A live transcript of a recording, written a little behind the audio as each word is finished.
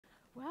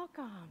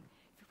Welcome.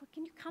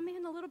 Can you come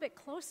in a little bit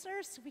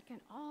closer so we can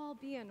all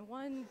be in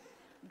one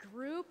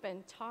group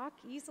and talk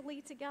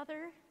easily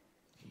together?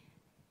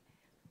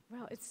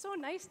 Well, it's so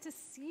nice to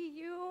see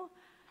you,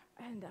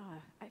 and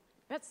I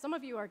bet some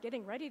of you are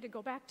getting ready to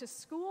go back to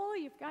school.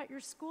 You've got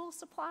your school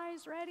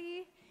supplies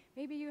ready.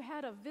 Maybe you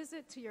had a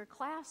visit to your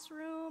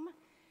classroom.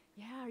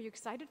 Yeah, are you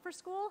excited for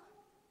school?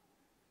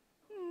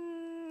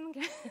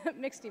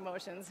 Mixed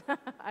emotions.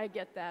 I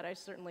get that, I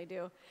certainly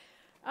do.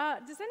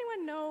 Does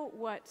anyone know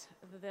what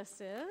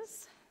this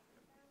is?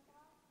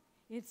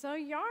 It's a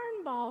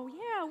yarn ball.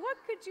 Yeah, what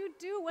could you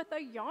do with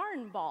a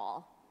yarn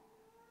ball?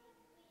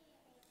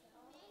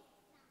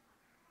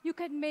 You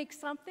could make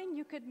something.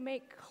 You could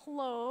make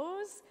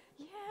clothes.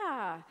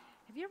 Yeah.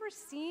 Have you ever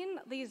seen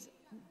these?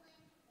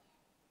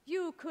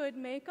 You could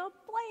make a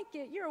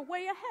blanket. You're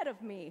way ahead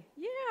of me.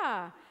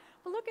 Yeah.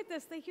 But look at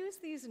this. They use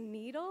these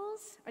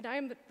needles. And I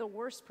am the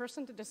worst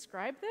person to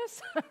describe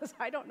this.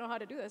 I don't know how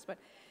to do this. But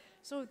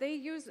so they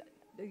use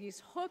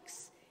these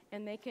hooks,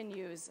 and they can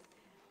use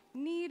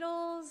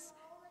needles,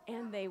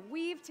 and they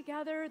weave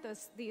together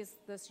this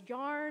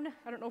yarn.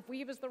 I don't know if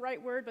weave is the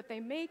right word, but they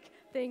make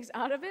things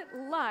out of it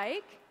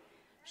like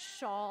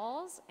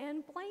shawls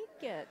and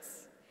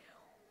blankets.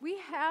 We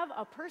have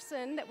a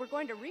person that we're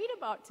going to read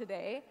about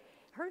today.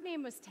 Her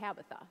name was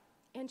Tabitha,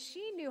 and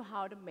she knew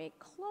how to make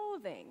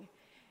clothing.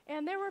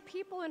 And there were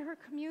people in her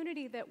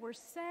community that were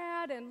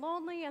sad and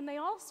lonely, and they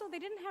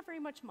didn't have very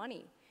much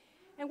money.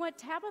 And what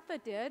Tabitha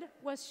did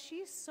was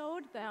she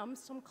sewed them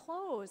some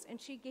clothes, and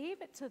she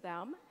gave it to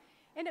them,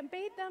 and it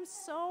made them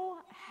so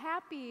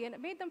happy, and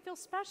it made them feel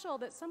special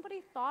that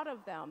somebody thought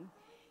of them.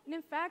 And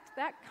in fact,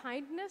 that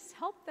kindness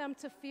helped them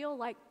to feel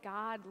like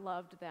God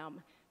loved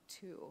them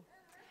too.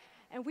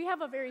 And we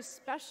have a very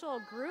special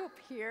group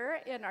here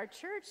in our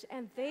church,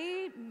 and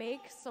they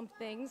make some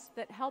things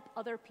that help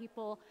other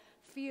people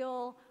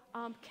feel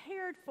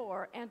cared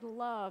for and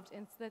loved,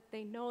 and so that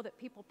they know that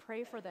people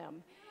pray for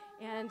them.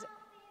 And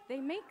they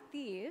make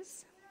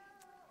these.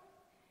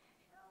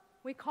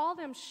 We call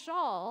them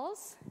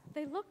shawls.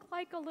 They look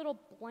like a little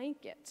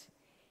blanket.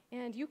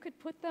 And you could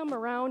put them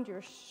around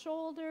your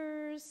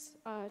shoulders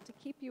to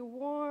keep you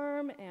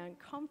warm and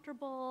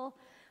comfortable.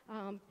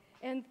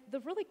 And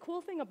the really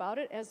cool thing about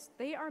it, as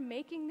they are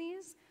making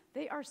these,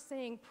 they are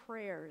saying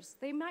prayers.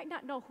 They might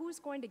not know who's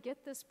going to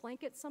get this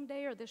blanket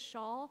someday or this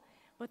shawl,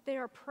 but they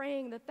are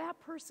praying that that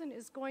person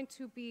is going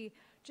to be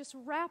just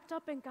wrapped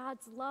up in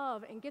God's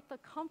love and get the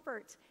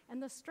comfort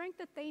and the strength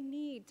that they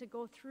need to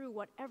go through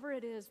whatever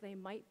it is they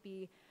might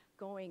be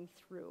going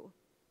through.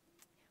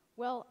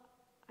 Well,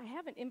 I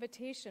have an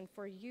invitation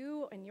for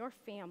you and your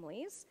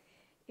families.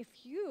 If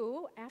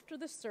you, after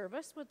the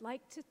service, would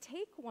like to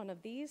take one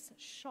of these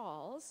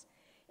shawls,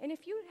 and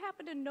if you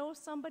happen to know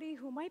somebody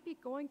who might be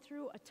going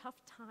through a tough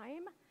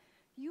time,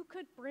 you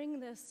could bring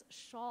this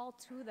shawl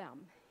to them.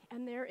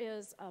 And there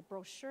is a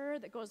brochure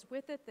that goes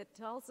with it that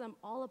tells them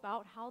all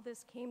about how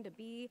this came to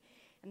be.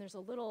 And there's a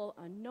little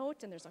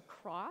note, and there's a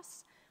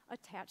cross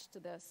attached to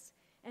this.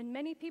 And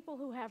many people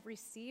who have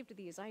received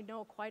these, I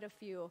know quite a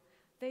few,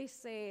 they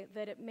say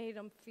that it made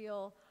them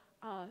feel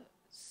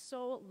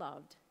so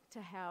loved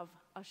to have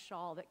a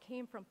shawl that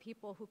came from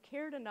people who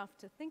cared enough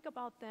to think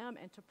about them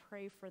and to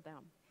pray for them.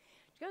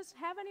 Do you guys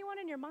have anyone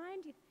in your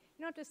mind? You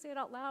don't have to say it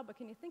out loud, but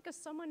can you think of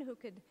someone who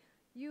could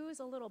use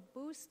a little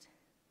boost?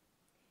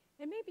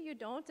 And maybe you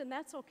don't, and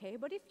that's okay.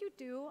 But if you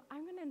do,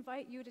 I'm going to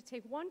invite you to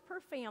take one per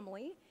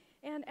family.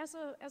 And as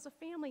a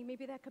family,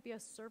 maybe that could be a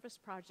service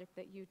project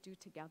that you do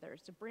together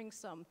to bring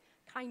some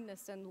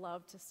kindness and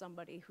love to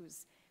somebody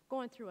who's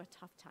going through a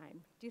tough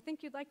time. Do you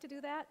think you'd like to do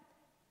that?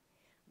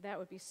 That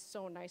would be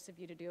so nice of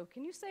you to do.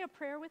 Can you say a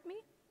prayer with me?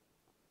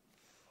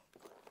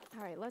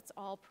 All right, let's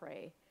all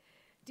pray.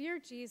 Dear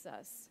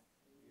Jesus,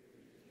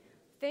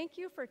 thank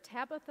you for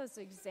Tabitha's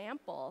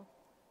example.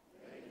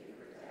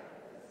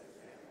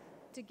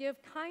 To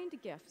give kind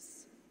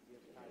gifts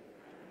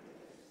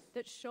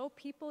that show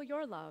people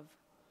your love.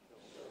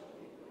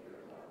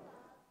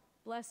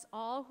 Bless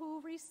all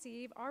who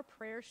receive our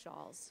prayer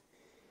shawls.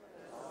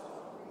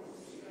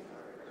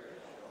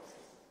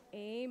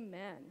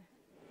 Amen.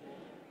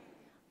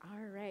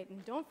 All right,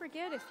 and don't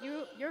forget, if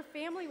your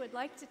family would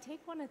like to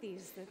take one of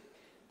these,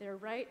 they're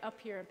right up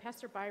here, and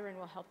Pastor Byron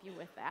will help you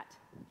with that.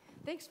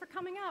 Thanks for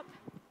coming up.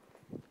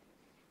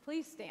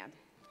 Please stand.